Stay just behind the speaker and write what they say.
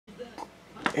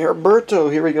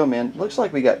Heriberto, here we go, man. Looks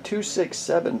like we got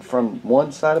 267 from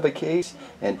one side of a case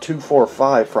and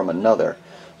 245 from another.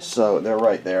 So they're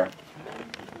right there.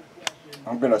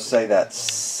 I'm going to say that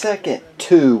second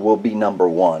 2 will be number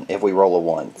 1 if we roll a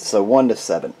 1. So 1 to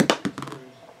 7.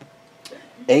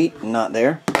 8, not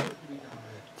there.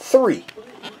 3.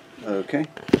 Okay.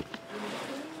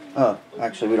 Oh,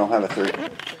 actually we don't have a 3.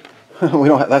 We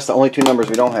don't have, that's the only 2 numbers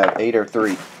we don't have, 8 or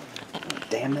 3.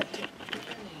 Damn it.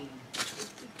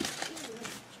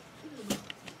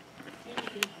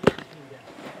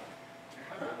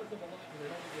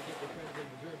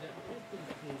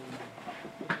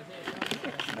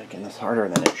 Making this harder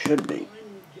than it should be.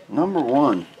 Number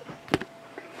 1.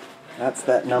 That's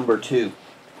that number 2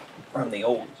 from the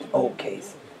old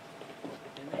case.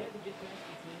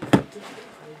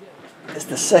 It's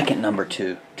the second number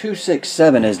 2.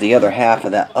 267 is the other half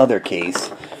of that other case,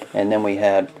 and then we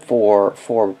had four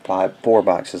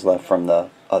boxes left from the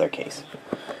other case.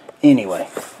 Anyway,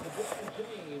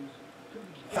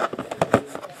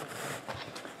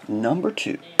 number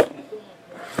 2.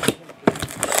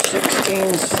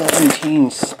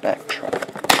 1617 Spectra.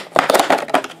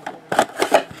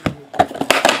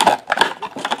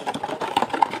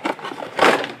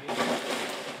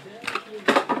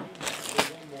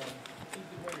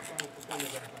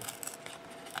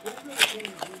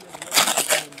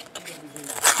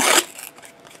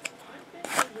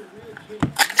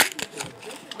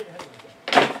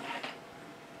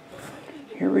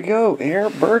 Here we go,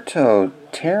 Heriberto,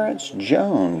 Terrence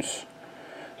Jones,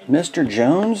 Mr.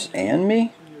 Jones and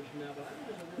me,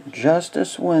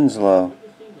 Justice Winslow,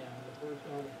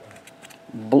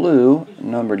 blue,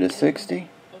 number to 60,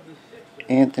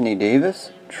 Anthony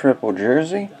Davis, triple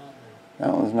jersey,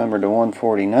 that one's numbered to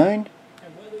 149,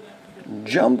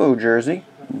 jumbo jersey,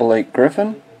 Blake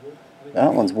Griffin,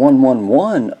 that one's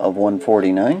 111 of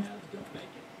 149,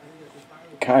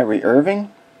 Kyrie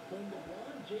Irving,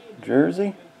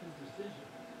 jersey,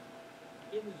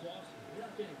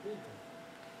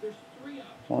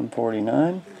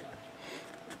 $149.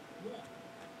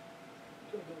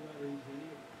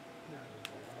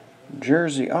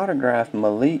 Jersey autograph,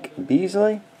 Malik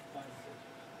Beasley,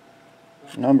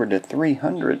 numbered to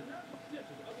 300.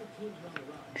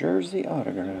 Jersey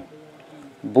autograph.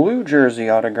 Blue jersey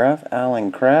autograph, Alan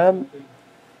Crabb,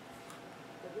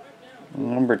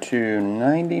 number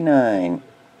 299.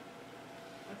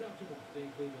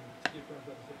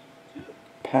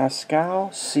 Pascal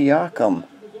Siakam,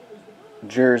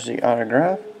 jersey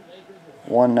autograph,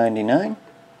 $199.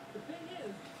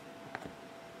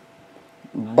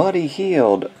 Buddy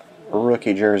Hield,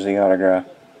 rookie jersey autograph,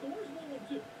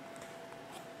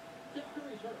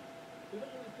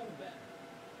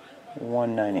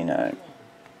 $199.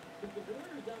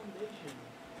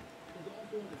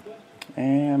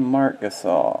 And Marc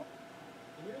Gasol.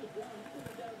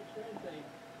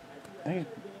 These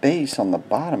base on the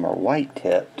bottom are white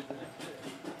tipped.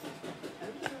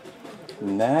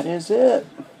 And that is it.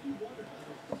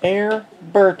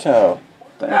 Heriberto.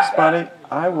 Thanks, buddy.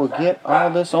 I will get all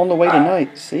this on the way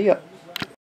tonight. See ya.